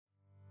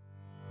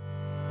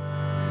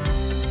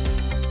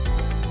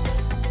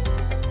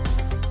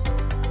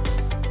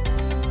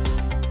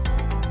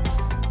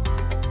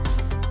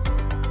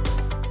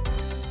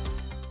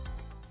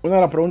Una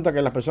de las preguntas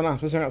que las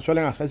personas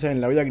suelen hacerse en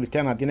la vida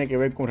cristiana tiene que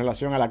ver con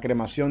relación a la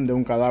cremación de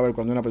un cadáver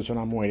cuando una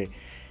persona muere.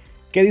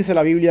 ¿Qué dice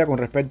la Biblia con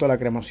respecto a la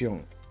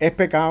cremación? ¿Es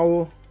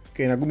pecado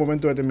que en algún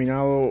momento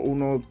determinado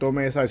uno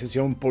tome esa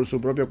decisión por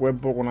su propio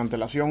cuerpo con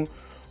antelación,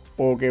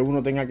 o que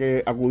uno tenga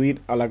que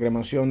acudir a la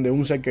cremación de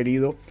un ser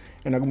querido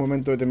en algún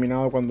momento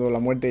determinado cuando la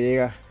muerte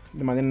llega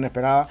de manera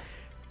inesperada?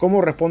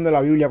 ¿Cómo responde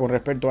la Biblia con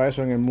respecto a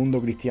eso en el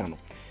mundo cristiano?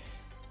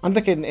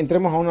 Antes que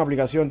entremos a una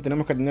aplicación,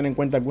 tenemos que tener en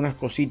cuenta algunas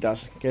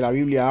cositas que la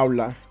Biblia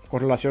habla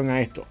con relación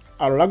a esto.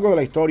 A lo largo de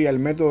la historia, el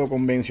método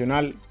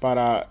convencional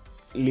para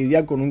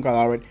lidiar con un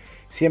cadáver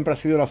siempre ha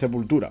sido la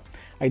sepultura.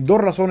 Hay dos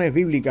razones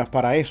bíblicas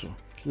para eso.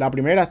 La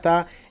primera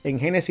está en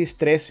Génesis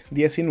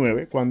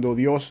 3:19, cuando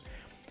Dios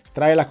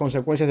trae las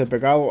consecuencias del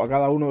pecado a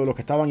cada uno de los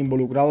que estaban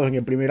involucrados en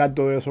el primer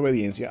acto de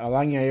desobediencia, a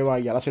Adán y a Eva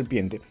y a la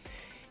serpiente.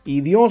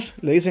 Y Dios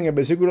le dice en el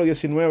versículo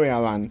 19 a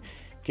Adán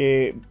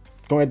que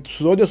con el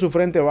sudor de su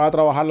frente va a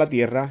trabajar la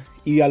tierra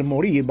y al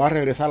morir va a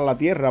regresar a la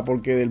tierra,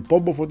 porque del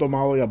polvo fue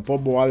tomado y al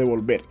polvo va a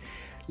devolver.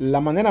 La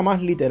manera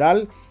más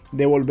literal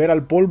de volver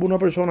al polvo una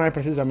persona es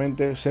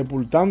precisamente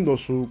sepultando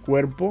su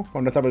cuerpo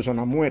cuando esta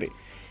persona muere.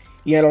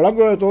 Y a lo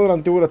largo de todo el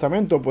Antiguo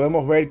Testamento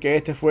podemos ver que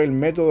este fue el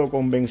método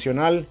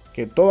convencional,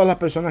 que todas las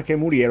personas que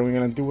murieron en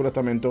el Antiguo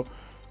Testamento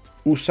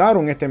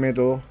usaron este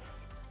método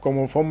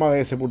como forma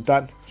de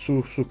sepultar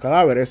sus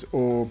cadáveres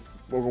o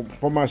como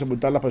forma de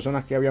sepultar las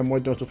personas que habían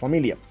muerto en su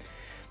familia.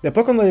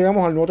 Después, cuando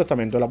llegamos al Nuevo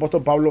Testamento, el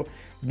apóstol Pablo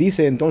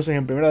dice entonces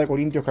en 1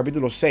 Corintios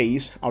capítulo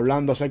 6,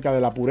 hablando acerca de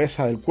la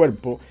pureza del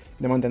cuerpo,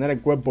 de mantener el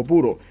cuerpo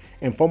puro,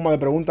 en forma de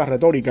pregunta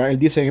retórica. Él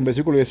dice en el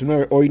versículo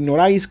 19, ¿o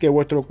ignoráis que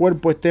vuestro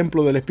cuerpo es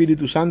templo del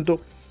Espíritu Santo,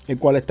 el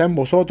cual está en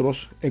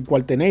vosotros, el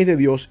cual tenéis de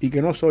Dios, y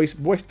que no sois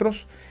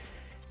vuestros?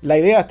 La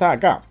idea está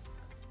acá.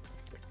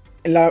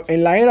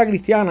 En la era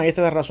cristiana, y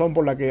esta es la razón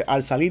por la que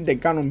al salir del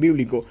canon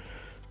bíblico,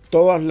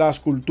 todas las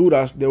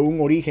culturas de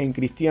un origen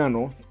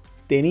cristiano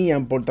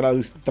tenían por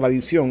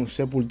tradición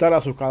sepultar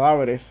a sus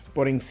cadáveres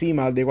por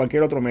encima de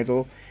cualquier otro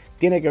método,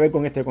 tiene que ver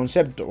con este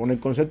concepto, con el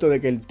concepto de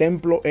que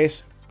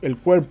el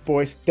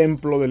cuerpo es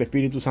templo del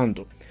Espíritu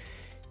Santo,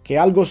 que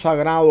algo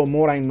sagrado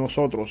mora en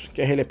nosotros,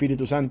 que es el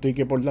Espíritu Santo, y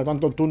que por lo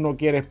tanto tú no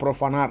quieres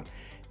profanar,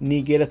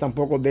 ni quieres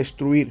tampoco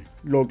destruir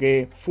lo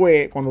que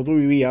fue cuando tú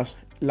vivías,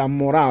 la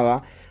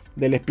morada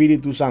del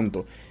Espíritu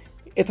Santo.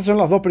 Estos son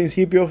los dos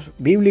principios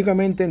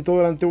bíblicamente en todo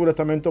el Antiguo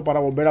Testamento para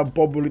volver al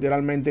polvo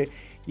literalmente,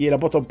 y el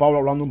apóstol Pablo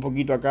hablando un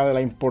poquito acá de la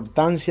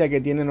importancia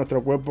que tiene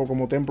nuestro cuerpo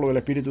como templo del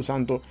Espíritu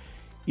Santo,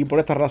 y por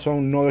esta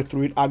razón no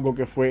destruir algo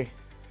que fue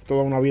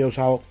toda una vida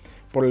usado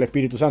por el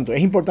Espíritu Santo.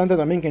 Es importante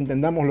también que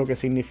entendamos lo que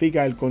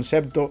significa el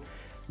concepto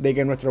de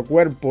que nuestro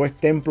cuerpo es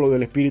templo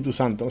del Espíritu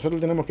Santo.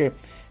 Nosotros tenemos que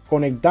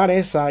conectar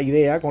esa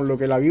idea con lo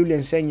que la Biblia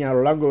enseña a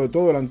lo largo de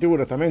todo el Antiguo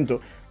Testamento,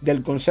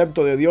 del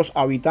concepto de Dios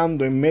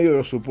habitando en medio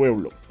de su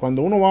pueblo.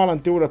 Cuando uno va al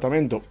Antiguo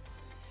Testamento,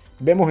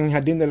 vemos en el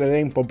Jardín del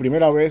Edén por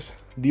primera vez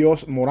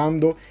Dios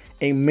morando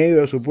en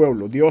medio de su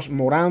pueblo, Dios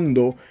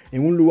morando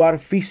en un lugar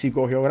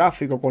físico,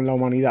 geográfico con la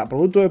humanidad.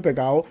 Producto del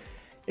pecado,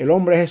 el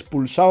hombre es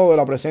expulsado de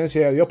la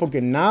presencia de Dios,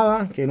 porque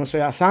nada que no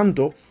sea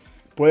santo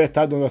puede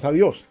estar donde está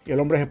Dios. Y el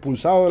hombre es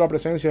expulsado de la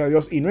presencia de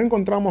Dios, y no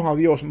encontramos a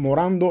Dios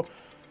morando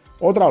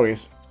otra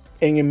vez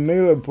en el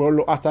medio del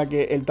pueblo hasta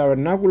que el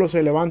tabernáculo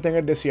se levanta en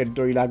el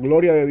desierto y la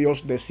gloria de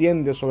Dios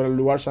desciende sobre el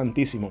lugar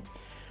santísimo.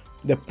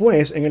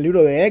 Después, en el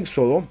libro de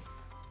Éxodo,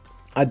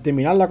 al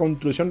terminar la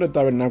construcción del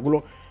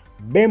tabernáculo,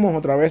 vemos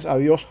otra vez a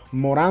Dios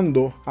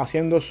morando,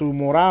 haciendo su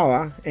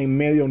morada en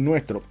medio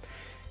nuestro,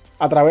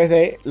 a través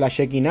de la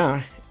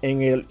Shekinah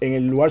en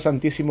el lugar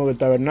santísimo del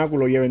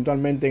tabernáculo, y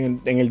eventualmente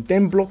en el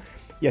templo,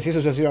 y así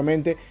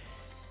sucesivamente,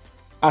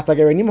 hasta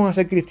que venimos a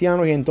ser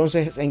cristianos, y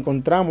entonces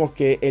encontramos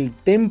que el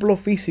templo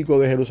físico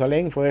de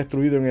Jerusalén fue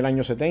destruido en el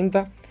año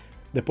 70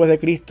 después de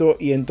Cristo,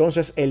 y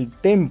entonces el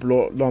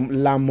templo,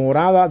 la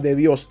morada de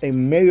Dios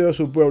en medio de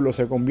su pueblo,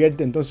 se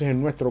convierte entonces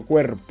en nuestro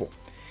cuerpo.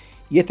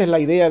 Y esta es la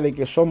idea de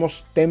que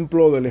somos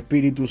templo del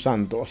Espíritu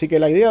Santo. Así que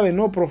la idea de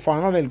no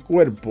profanar el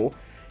cuerpo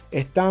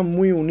está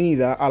muy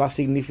unida a la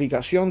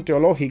significación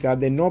teológica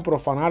de no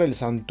profanar el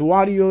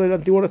santuario del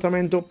Antiguo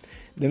Testamento,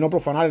 de no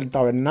profanar el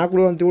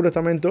tabernáculo del Antiguo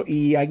Testamento.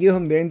 Y aquí es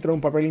donde entra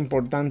un papel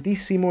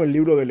importantísimo el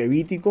libro de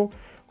Levítico,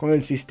 con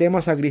el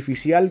sistema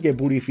sacrificial que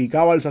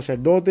purificaba al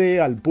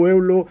sacerdote, al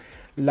pueblo,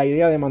 la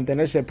idea de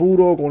mantenerse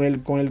puro, con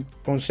el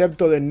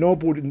concepto de no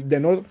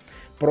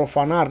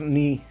profanar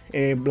ni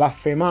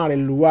blasfemar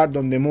el lugar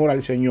donde mora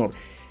el Señor.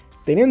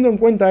 Teniendo en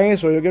cuenta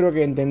eso, yo quiero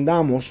que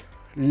entendamos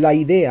la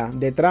idea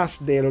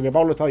detrás de lo que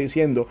Pablo está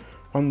diciendo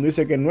cuando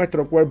dice que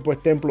nuestro cuerpo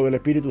es templo del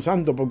Espíritu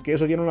Santo, porque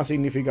eso tiene una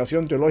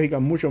significación teológica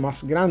mucho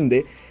más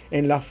grande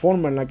en la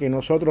forma en la que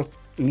nosotros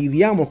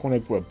lidiamos con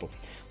el cuerpo.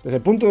 Desde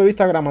el punto de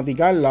vista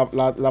gramatical,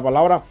 la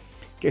palabra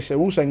que se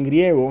usa en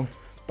griego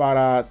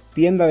para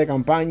tienda de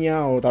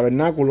campaña o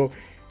tabernáculo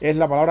es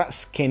la palabra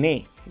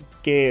skene,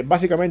 que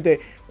básicamente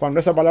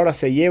cuando esa palabra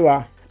se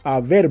lleva a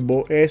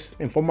verbo, es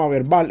en forma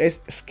verbal,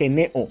 es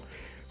skeneo.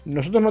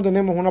 Nosotros no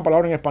tenemos una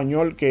palabra en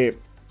español que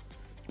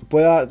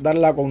pueda dar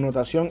la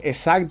connotación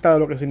exacta de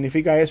lo que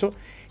significa eso,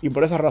 y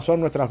por esa razón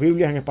nuestras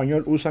Biblias en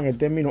español usan el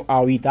término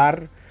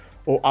habitar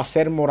o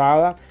hacer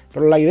morada,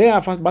 pero la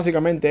idea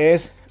básicamente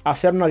es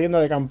hacer una tienda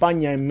de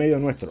campaña en medio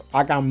nuestro,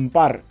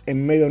 acampar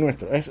en medio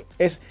nuestro,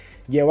 es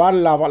llevar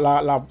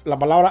la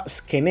palabra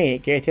skene,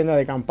 que es tienda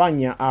de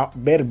campaña, a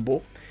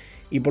verbo,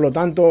 y por lo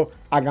tanto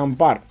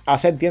acampar,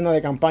 hacer tienda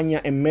de campaña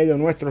en medio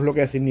nuestro es lo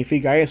que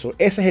significa eso.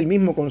 Ese es el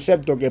mismo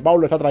concepto que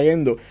Pablo está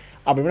trayendo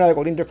a 1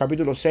 Corintios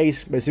capítulo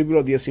 6,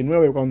 versículo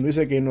 19, cuando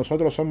dice que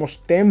nosotros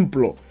somos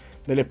templo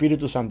del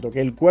Espíritu Santo,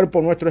 que el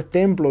cuerpo nuestro es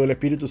templo del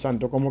Espíritu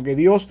Santo, como que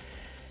Dios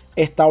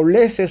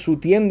establece su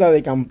tienda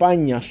de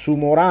campaña, su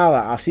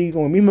morada, así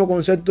como el mismo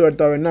concepto del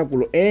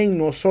tabernáculo, en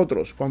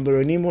nosotros cuando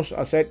venimos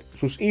a ser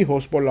sus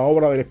hijos por la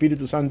obra del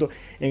Espíritu Santo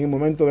en el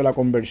momento de la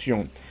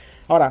conversión.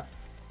 Ahora,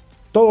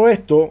 todo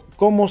esto,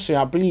 ¿cómo se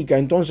aplica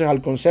entonces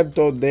al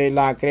concepto de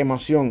la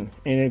cremación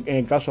en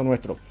el caso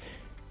nuestro?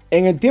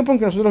 En el tiempo en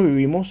que nosotros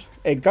vivimos,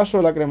 el caso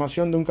de la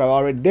cremación de un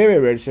cadáver debe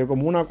verse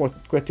como una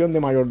cuestión de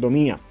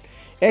mayordomía.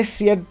 Es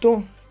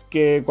cierto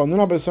que cuando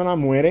una persona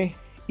muere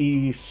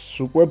y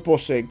su cuerpo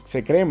se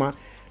crema,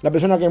 la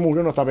persona que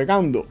murió no está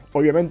pecando.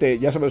 Obviamente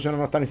ya esa persona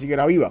no está ni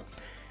siquiera viva.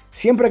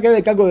 Siempre queda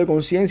el cargo de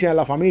conciencia en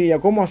la familia.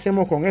 ¿Cómo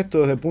hacemos con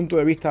esto desde el punto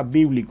de vista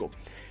bíblico?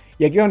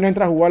 Y aquí es donde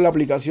entra a jugar la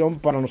aplicación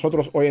para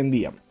nosotros hoy en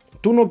día.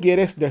 Tú no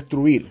quieres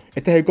destruir,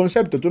 este es el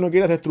concepto, tú no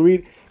quieres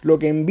destruir lo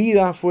que en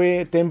vida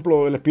fue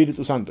templo del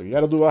Espíritu Santo. Y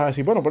ahora tú vas a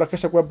decir, bueno, pero es que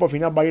ese cuerpo al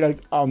final va a ir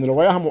a donde lo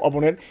vayas a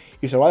poner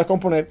y se va a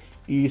descomponer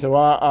y se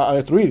va a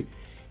destruir.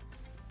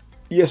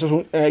 Y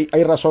eso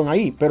hay razón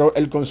ahí, pero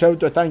el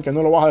concepto está en que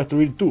no lo vas a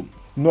destruir tú.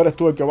 No eres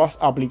tú el que vas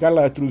a aplicar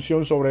la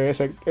destrucción sobre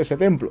ese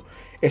templo.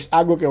 Es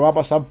algo que va a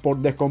pasar por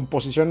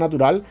descomposición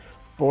natural,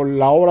 por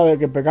la obra de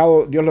que el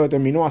pecado Dios lo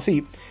determinó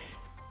así.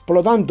 Por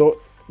lo tanto,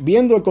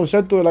 viendo el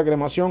concepto de la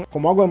cremación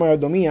como algo de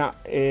mayordomía,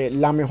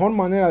 la mejor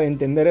manera de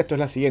entender esto es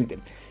la siguiente.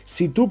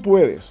 Si tú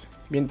puedes,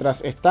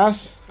 mientras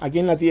estás aquí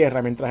en la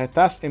tierra, mientras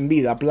estás en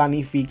vida,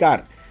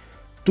 planificar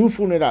tu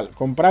funeral,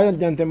 comprar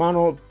de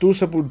antemano tu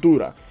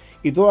sepultura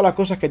y todas las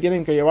cosas que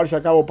tienen que llevarse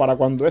a cabo para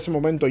cuando ese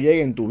momento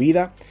llegue en tu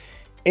vida,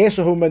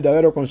 eso es un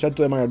verdadero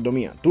concepto de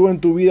mayordomía. Tú en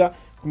tu vida,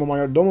 como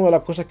mayordomo de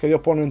las cosas que Dios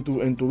pone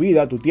en tu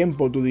vida, tu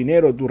tiempo, tu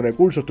dinero, tus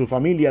recursos, tu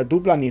familia,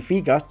 tú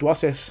planificas, tú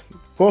haces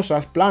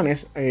cosas,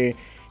 planes,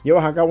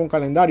 llevas a cabo un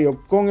calendario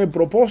con el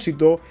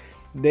propósito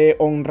de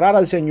honrar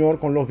al Señor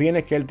con los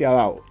bienes que Él te ha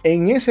dado.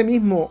 En ese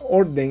mismo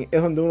orden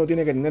es donde uno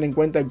tiene que tener en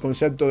cuenta el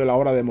concepto de la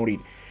hora de morir.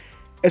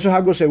 Eso es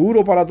algo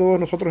seguro para todos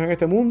nosotros en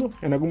este mundo.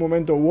 En algún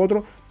momento u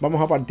otro vamos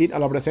a partir a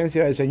la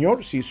presencia del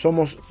Señor si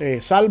somos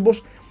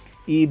salvos.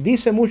 Y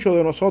dice mucho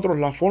de nosotros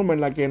la forma en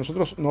la que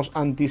nosotros nos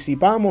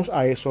anticipamos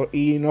a eso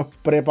y nos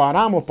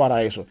preparamos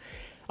para eso.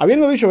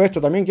 Habiendo dicho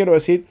esto, también quiero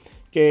decir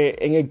que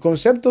en el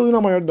concepto de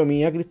una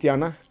mayordomía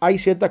cristiana hay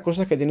ciertas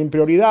cosas que tienen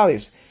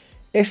prioridades.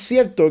 Es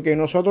cierto que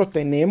nosotros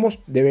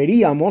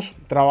deberíamos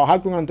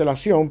trabajar con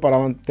antelación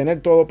para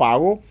tener todo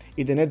pago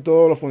y tener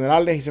todos los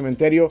funerales y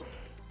cementerios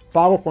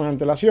pagos con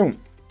antelación.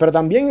 Pero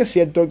también es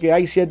cierto que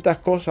hay ciertas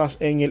cosas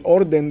en el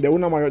orden de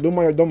un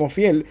mayordomo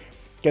fiel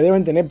que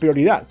deben tener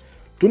prioridad.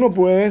 Tú no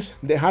puedes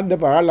dejar de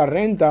pagar la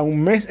renta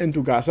un mes en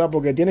tu casa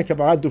porque tienes que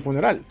pagar tu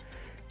funeral.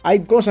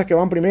 Hay cosas que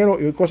van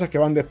primero y hay cosas que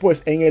van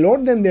después. En el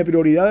orden de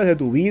prioridades de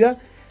tu vida,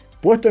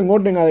 puesto en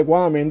orden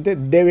adecuadamente,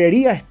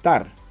 debería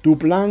estar tu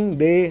plan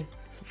de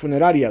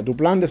funeraria, tu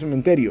plan de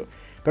cementerio.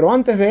 Pero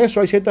antes de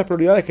eso hay ciertas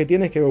prioridades que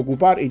tienes que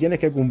ocupar y tienes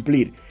que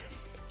cumplir.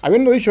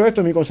 Habiendo dicho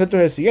esto, mi concepto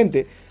es el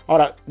siguiente.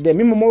 Ahora, del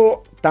mismo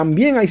modo,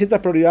 también hay ciertas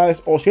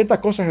prioridades o ciertas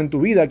cosas en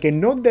tu vida que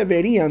no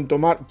deberían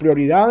tomar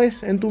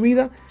prioridades en tu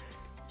vida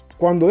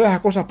cuando dejas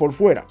cosas por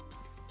fuera.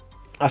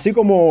 Así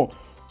como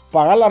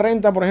pagar la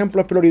renta, por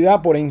ejemplo, es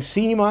prioridad por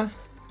encima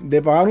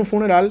de pagar un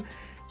funeral,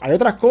 hay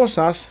otras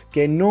cosas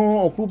que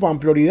no ocupan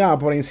prioridad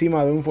por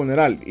encima de un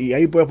funeral. Y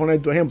ahí puedes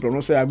poner tu ejemplo,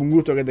 no sé, algún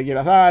gusto que te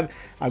quieras dar,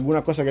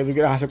 alguna cosa que tú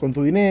quieras hacer con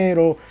tu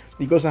dinero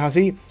y cosas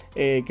así,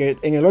 que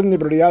en el orden de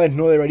prioridades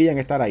no deberían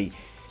estar ahí.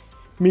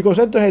 Mi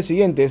concepto es el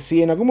siguiente: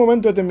 si en algún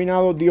momento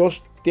determinado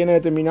Dios tiene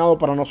determinado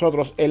para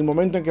nosotros el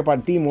momento en que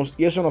partimos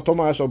y eso nos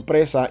toma de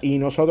sorpresa y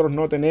nosotros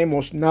no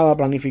tenemos nada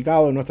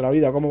planificado en nuestra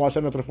vida, cómo va a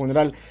ser nuestro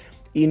funeral,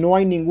 y no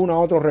hay ningún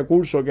otro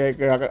recurso que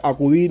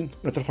acudir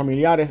nuestros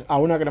familiares a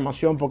una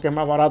cremación porque es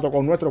más barato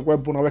con nuestro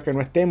cuerpo una vez que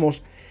no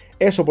estemos,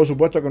 eso por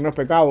supuesto que no es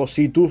pecado.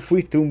 Si tú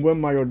fuiste un buen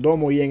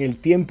mayordomo y en el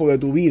tiempo de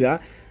tu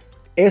vida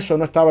eso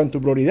no estaba en tu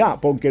prioridad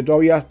porque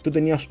tú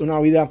tenías una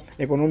vida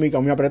económica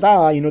muy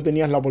apretada y no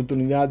tenías la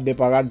oportunidad de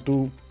pagar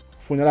tu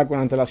funeral con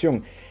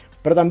antelación.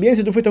 Pero también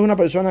si tú fuiste una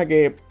persona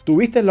que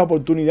tuviste la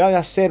oportunidad de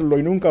hacerlo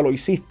y nunca lo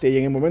hiciste y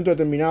en el momento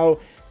determinado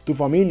tu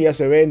familia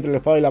se ve entre la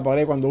espada y la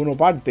pared cuando uno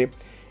parte,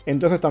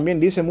 entonces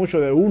también dice mucho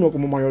de uno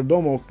como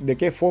mayordomo, de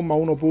qué forma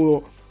uno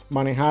pudo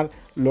manejar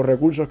los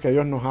recursos que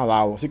Dios nos ha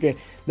dado. Así que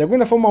de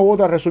alguna forma u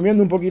otra,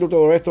 resumiendo un poquito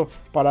todo esto,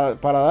 para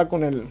dar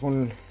con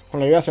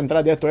la idea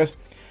central de esto es,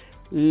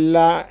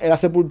 la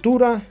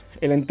sepultura,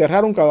 el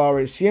enterrar un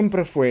cadáver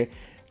siempre fue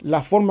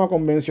la forma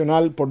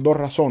convencional por dos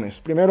razones.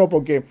 Primero,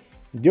 porque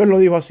Dios lo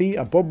dijo así: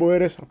 al polvo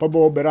eres, al polvo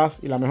volverás,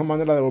 y la mejor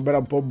manera de volver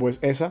al polvo es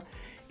esa.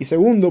 Y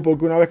segundo,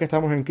 porque una vez que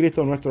estamos en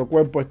Cristo, nuestro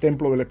cuerpo es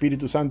templo del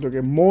Espíritu Santo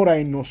que mora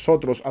en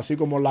nosotros, así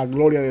como la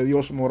gloria de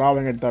Dios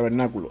moraba en el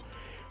tabernáculo.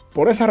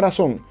 Por esa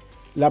razón,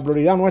 la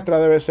prioridad nuestra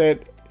debe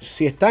ser,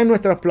 si está en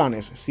nuestros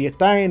planes, si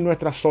está en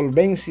nuestra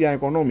solvencia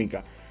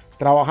económica,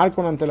 trabajar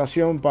con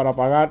antelación para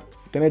pagar,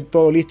 tener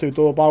todo listo y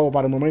todo pago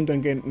para el momento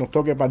en que nos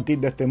toque partir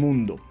de este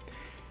mundo.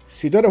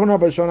 Si tú eres una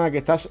persona que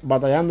estás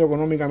batallando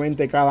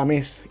económicamente cada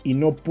mes y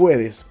no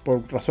puedes,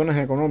 por razones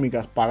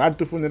económicas, pagar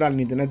tu funeral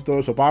ni tener todo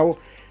eso pago,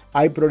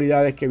 hay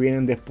prioridades que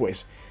vienen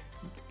después.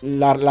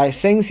 La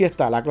esencia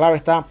está, la clave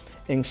está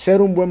en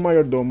ser un buen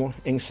mayordomo,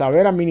 en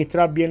saber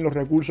administrar bien los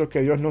recursos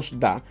que Dios nos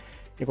da,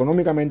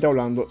 económicamente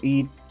hablando,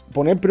 y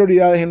poner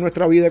prioridades en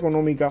nuestra vida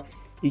económica,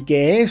 y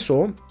que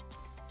eso,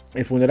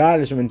 el funeral,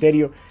 el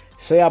cementerio,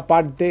 sea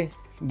parte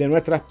de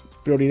nuestras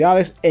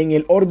prioridades en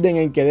el orden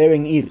en que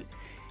deben ir,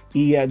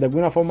 y de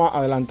alguna forma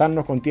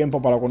adelantarnos con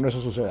tiempo para cuando eso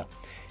suceda.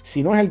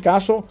 Si no es el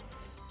caso,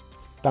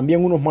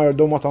 también unos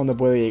mayordomos hasta donde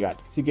puede llegar.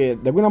 Así que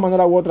de alguna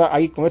manera u otra,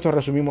 ahí con esto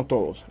resumimos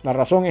todos. La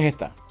razón es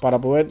esta: para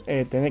poder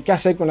tener qué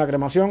hacer con la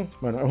cremación.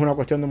 Bueno, es una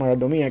cuestión de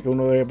mayordomía que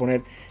uno debe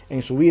poner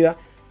en su vida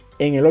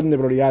en el orden de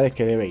prioridades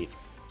que debe ir.